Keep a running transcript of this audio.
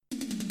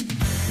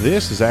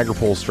This is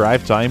AgriPulse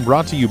Drive Time,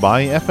 brought to you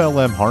by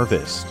FLM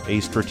Harvest, a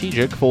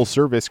strategic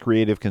full-service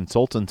creative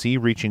consultancy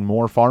reaching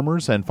more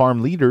farmers and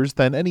farm leaders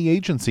than any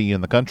agency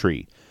in the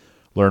country.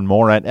 Learn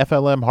more at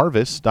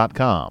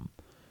flmharvest.com.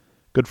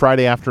 Good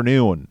Friday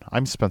afternoon.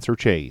 I'm Spencer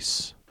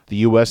Chase. The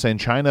U.S. and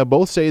China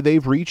both say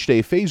they've reached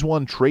a Phase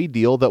 1 trade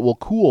deal that will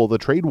cool the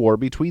trade war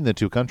between the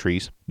two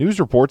countries. News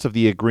reports of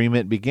the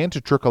agreement began to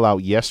trickle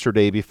out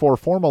yesterday before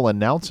formal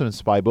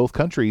announcements by both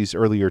countries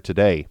earlier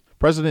today.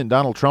 President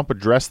Donald Trump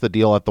addressed the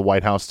deal at the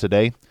White House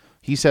today.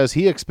 He says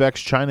he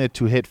expects China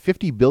to hit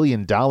 $50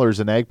 billion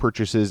in ag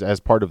purchases as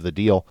part of the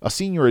deal. A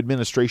senior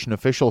administration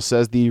official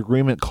says the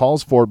agreement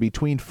calls for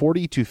between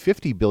 $40 to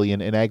 $50 billion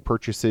in ag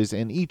purchases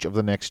in each of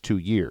the next 2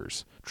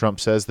 years.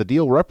 Trump says the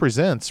deal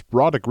represents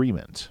broad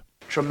agreement.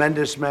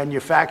 Tremendous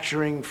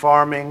manufacturing,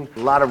 farming, a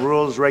lot of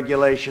rules,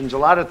 regulations, a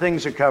lot of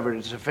things are covered.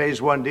 It's a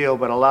Phase 1 deal,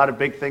 but a lot of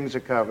big things are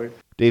covered.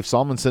 Dave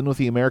Salmonson with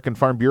the American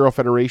Farm Bureau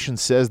Federation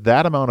says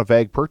that amount of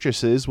ag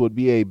purchases would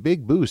be a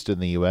big boost in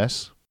the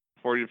U.S.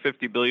 40 to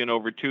 50 billion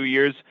over 2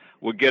 years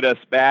would get us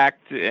back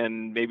to,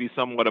 and maybe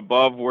somewhat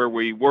above where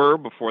we were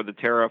before the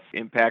tariff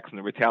impacts and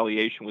the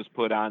retaliation was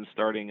put on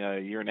starting a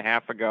year and a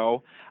half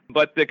ago.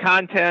 But the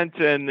content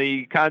and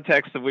the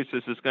context of which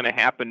this is going to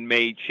happen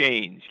may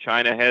change.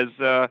 China has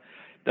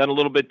done a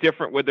little bit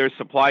different with their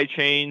supply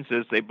chains.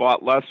 As they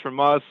bought less from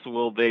us,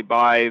 will they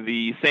buy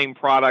the same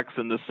products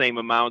in the same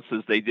amounts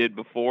as they did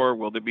before?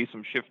 Will there be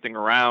some shifting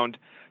around,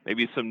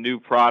 maybe some new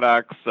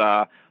products?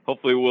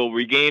 Hopefully we'll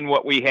regain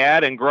what we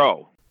had and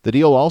grow. The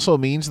deal also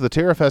means the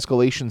tariff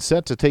escalation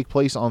set to take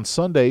place on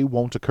Sunday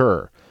won't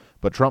occur.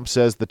 But Trump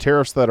says the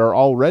tariffs that are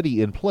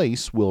already in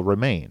place will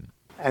remain.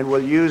 And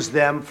we'll use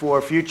them for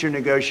future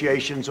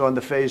negotiations on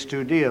the Phase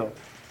 2 deal,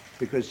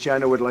 because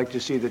China would like to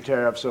see the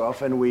tariffs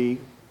off, and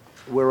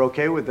we're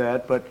okay with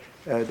that, but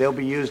they'll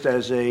be used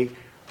as a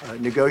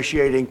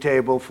negotiating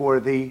table for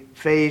the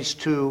Phase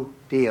 2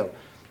 deal,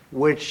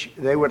 which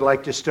they would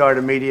like to start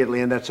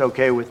immediately, and that's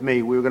okay with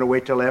me. We were going to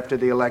wait till after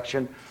the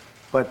election,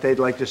 but they'd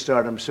like to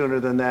start them sooner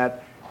than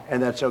that,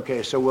 and that's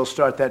okay. So we'll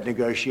start that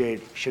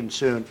negotiation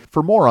soon.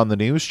 For more on the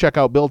news, check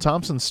out Bill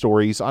Thompson's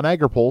stories on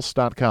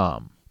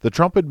agripulse.com. The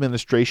Trump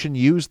administration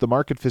used the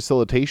Market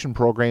Facilitation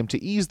Program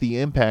to ease the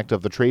impact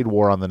of the trade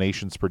war on the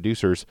nation's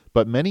producers,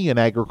 but many in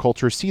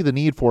agriculture see the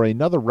need for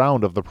another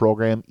round of the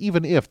program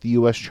even if the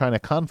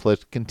U.S.-China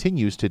conflict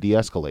continues to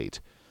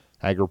de-escalate.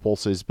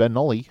 AgriPulse's Ben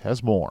Nulley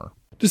has more.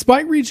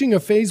 Despite reaching a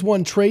Phase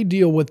 1 trade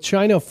deal with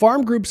China,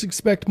 farm groups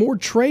expect more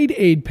trade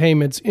aid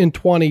payments in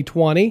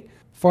 2020.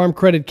 Farm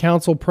Credit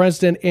Council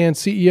President and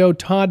CEO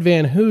Todd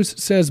Van Hoos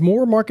says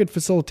more Market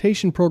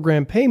Facilitation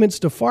Program payments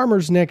to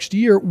farmers next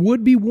year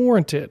would be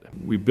warranted.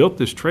 We built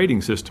this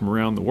trading system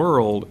around the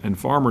world, and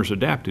farmers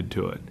adapted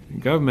to it.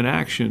 And government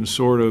action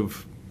sort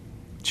of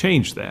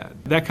changed that.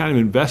 That kind of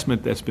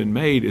investment that's been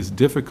made is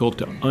difficult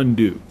to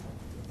undo.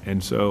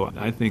 And so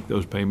I think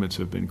those payments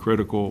have been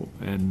critical,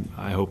 and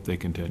I hope they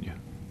continue.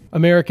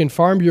 American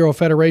Farm Bureau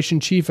Federation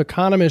Chief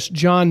Economist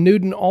John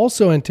Newton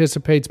also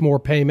anticipates more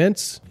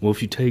payments. Well,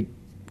 if you take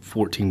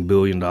 $14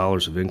 billion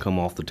of income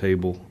off the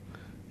table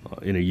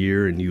in a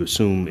year, and you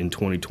assume in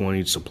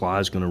 2020 supply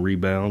is going to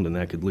rebound and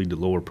that could lead to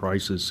lower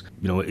prices,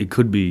 it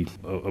could be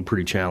a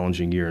pretty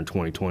challenging year in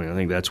 2020. I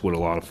think that's what a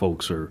lot of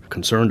folks are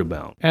concerned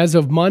about. As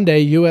of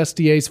Monday,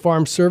 USDA's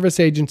Farm Service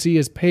Agency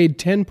has paid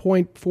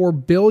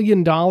 $10.4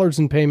 billion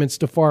in payments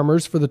to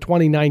farmers for the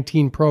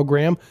 2019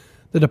 program.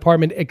 The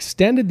department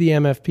extended the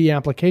MFP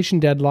application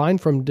deadline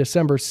from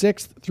December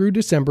 6th through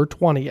December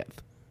 20th.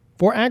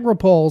 For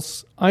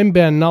AgriPulse, I'm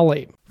Ben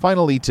Nulley.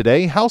 Finally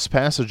today, House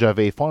passage of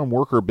a farm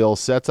worker bill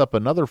sets up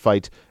another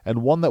fight,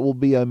 and one that will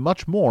be a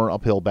much more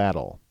uphill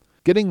battle.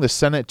 Getting the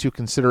Senate to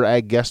consider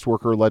ag guest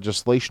worker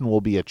legislation will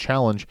be a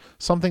challenge,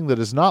 something that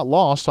is not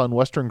lost on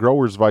Western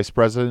Growers Vice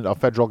President of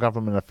Federal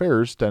Government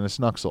Affairs, Dennis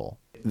Nuxel.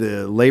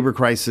 The labor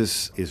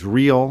crisis is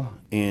real,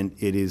 and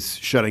it is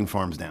shutting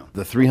farms down.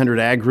 The 300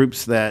 ag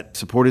groups that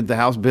supported the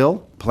House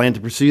bill plan to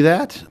pursue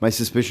that. My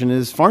suspicion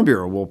is Farm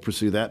Bureau will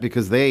pursue that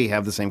because they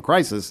have the same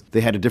crisis.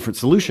 They had a different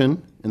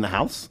solution in the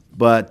House,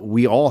 but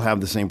we all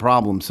have the same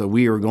problem, so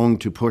we are going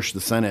to push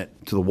the Senate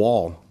to the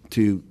wall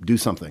to do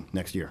something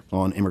next year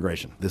on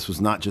immigration. This was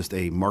not just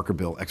a marker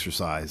bill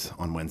exercise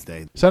on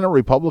Wednesday. Senate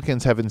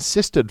Republicans have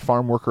insisted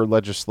farm worker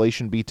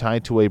legislation be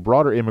tied to a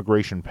broader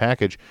immigration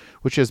package,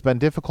 which has been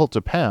difficult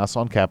to pass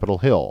on Capitol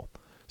Hill.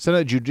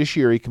 Senate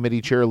Judiciary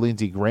Committee Chair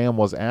Lindsey Graham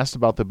was asked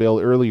about the bill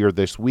earlier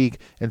this week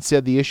and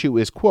said the issue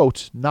is,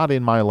 quote, not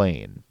in my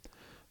lane.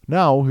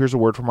 Now, here's a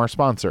word from our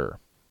sponsor.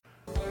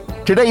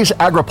 Today's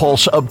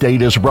AgriPulse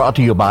update is brought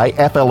to you by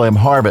FLM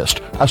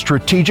Harvest, a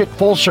strategic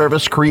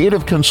full-service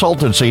creative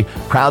consultancy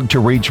proud to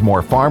reach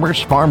more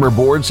farmers, farmer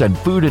boards, and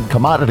food and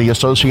commodity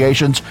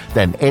associations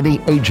than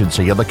any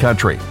agency in the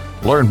country.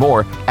 Learn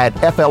more at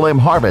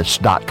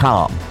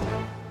flmharvest.com.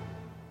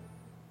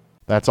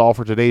 That's all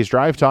for today's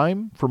Drive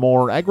Time. For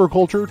more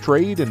agriculture,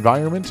 trade,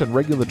 environment, and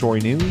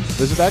regulatory news,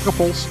 visit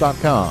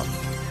agripulse.com.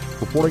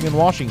 Reporting in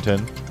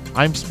Washington,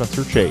 I'm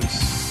Spencer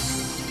Chase.